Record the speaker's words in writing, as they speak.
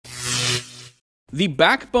The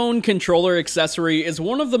BackBone controller accessory is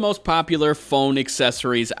one of the most popular phone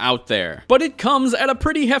accessories out there, but it comes at a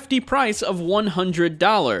pretty hefty price of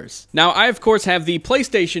 $100. Now, I of course have the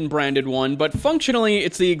PlayStation branded one, but functionally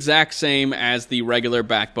it's the exact same as the regular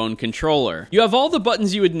BackBone controller. You have all the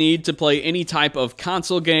buttons you would need to play any type of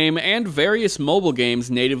console game and various mobile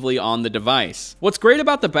games natively on the device. What's great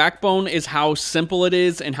about the BackBone is how simple it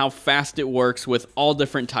is and how fast it works with all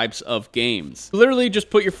different types of games. Literally just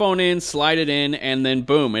put your phone in, slide it in, and then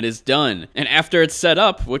boom, it is done. And after it's set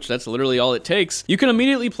up, which that's literally all it takes, you can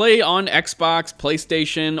immediately play on Xbox,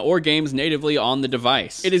 PlayStation, or games natively on the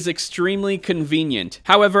device. It is extremely convenient.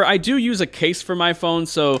 However, I do use a case for my phone,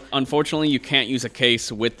 so unfortunately you can't use a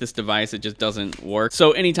case with this device. It just doesn't work.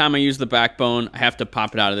 So anytime I use the BackBone, I have to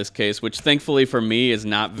pop it out of this case, which thankfully for me is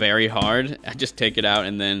not very hard. I just take it out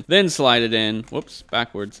and then slide it in, whoops,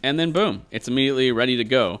 backwards, and then boom, it's immediately ready to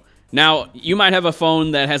go. Now, you might have a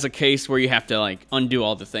phone that has a case where you have to like undo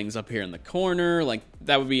all the things up here in the corner. Like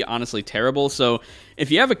that would be honestly terrible. So if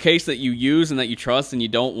you have a case that you use and that you trust and you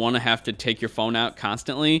don't want to have to take your phone out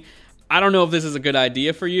constantly, I don't know if this is a good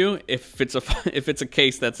idea for you if it's a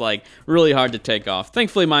case that's like really hard to take off.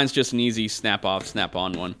 Thankfully, mine's just an easy snap off, snap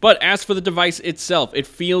on one. But as for the device itself, it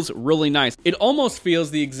feels really nice. It almost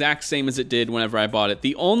feels the exact same as it did whenever I bought it.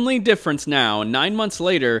 The only difference now, 9 months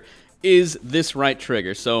later, is this right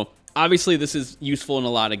trigger. So obviously, this is useful in a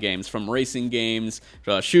lot of games, from racing games,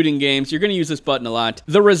 shooting games. You're going to use this button a lot.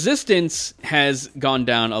 The resistance has gone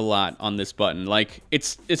down a lot on this button. Like, it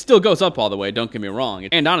still goes up all the way, don't get me wrong.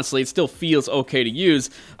 And honestly, it still feels okay to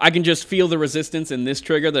use. I can just feel the resistance in this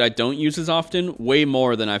trigger that I don't use as often, way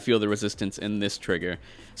more than I feel the resistance in this trigger.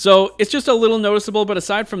 So it's just a little noticeable, but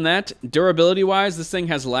aside from that, durability-wise, this thing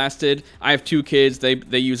has lasted. I have 2 kids. They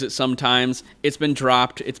use it sometimes. It's been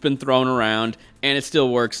dropped. It's been thrown around, and it still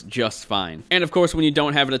works just fine. And of course, when you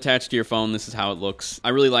don't have it attached to your phone, this is how it looks. I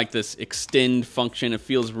really like this extend function. It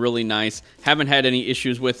feels really nice. Haven't had any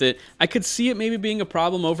issues with it. I could see it maybe being a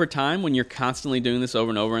problem over time when you're constantly doing this over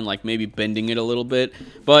and over and like maybe bending it a little bit,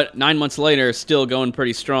 but 9 months later, still going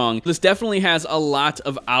pretty strong. This definitely has a lot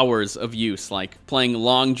of hours of use, like playing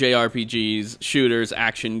long JRPGs, shooters,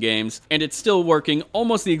 action games, and it's still working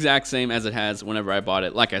almost the exact same as it has whenever I bought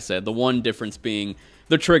it. Like I said, the one difference being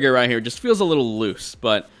the trigger right here just feels a little loose,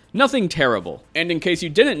 but nothing terrible. And in case you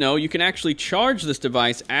didn't know, you can actually charge this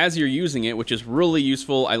device as you're using it, which is really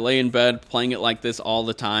useful. I lay in bed playing it like this all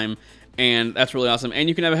the time, and that's really awesome. And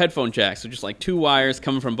you can have a headphone jack, so just like 2 wires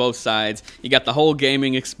coming from both sides. You got the whole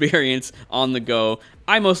gaming experience on the go.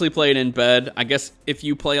 I mostly play it in bed. I guess if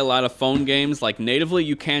you play a lot of phone games like natively,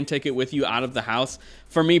 you can take it with you out of the house.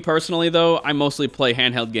 For me personally though, I mostly play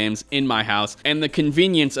handheld games in my house, and the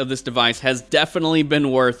convenience of this device has definitely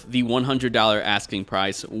been worth the $100 asking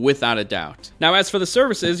price, without a doubt. Now as for the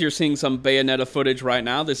services, you're seeing some Bayonetta footage right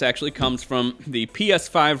now. This actually comes from the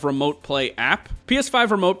PS5 Remote Play app.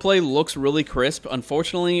 PS5 Remote Play looks really crisp.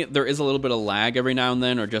 Unfortunately, there is a little bit of lag every now and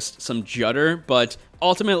then, or just some judder, but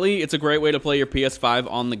ultimately, it's a great way to play your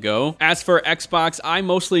PS5 on the go. As for Xbox, I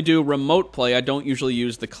mostly do Remote Play. I don't usually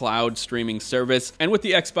use the cloud streaming service. And with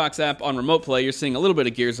the Xbox app on Remote Play, you're seeing a little bit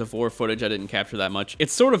of Gears of War footage. I didn't capture that much.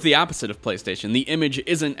 It's sort of the opposite of PlayStation. The image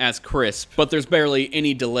isn't as crisp, but there's barely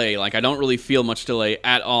any delay. Like, I don't really feel much delay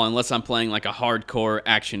at all unless I'm playing like a hardcore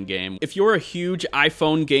action game. If you're a huge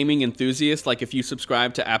iPhone gaming enthusiast, like if you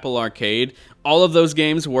subscribe to Apple Arcade, all of those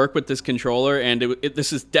games work with this controller, and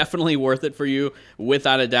this is definitely worth it for you,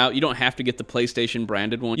 without a doubt. You don't have to get the PlayStation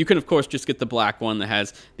branded one. You can, of course, just get the black one that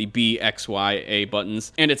has the B, X, Y, A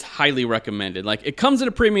buttons, and it's highly recommended. Like, it comes at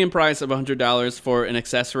a premium price of $100 for an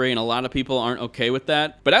accessory, and a lot of people aren't okay with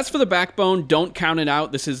that. But as for the BackBone, don't count it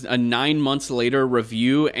out. This is a 9 months later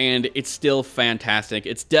review, and it's still fantastic.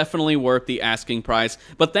 It's definitely worth the asking price,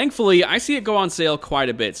 but thankfully, I see it go on sale quite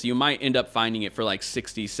a bit, so you might end up finding it for like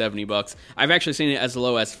 60, 70 bucks. I've actually seen it as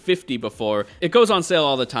low as 50 before. It goes on sale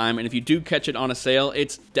all the time, and if you do catch it on a sale,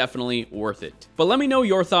 it's definitely worth it. But let me know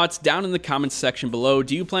your thoughts down in the comments section below.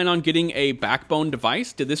 Do you plan on getting a BackBone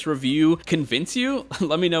device? Did this review convince you?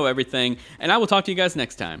 Let me know everything, and I will talk to you guys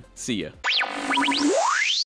next time. See ya.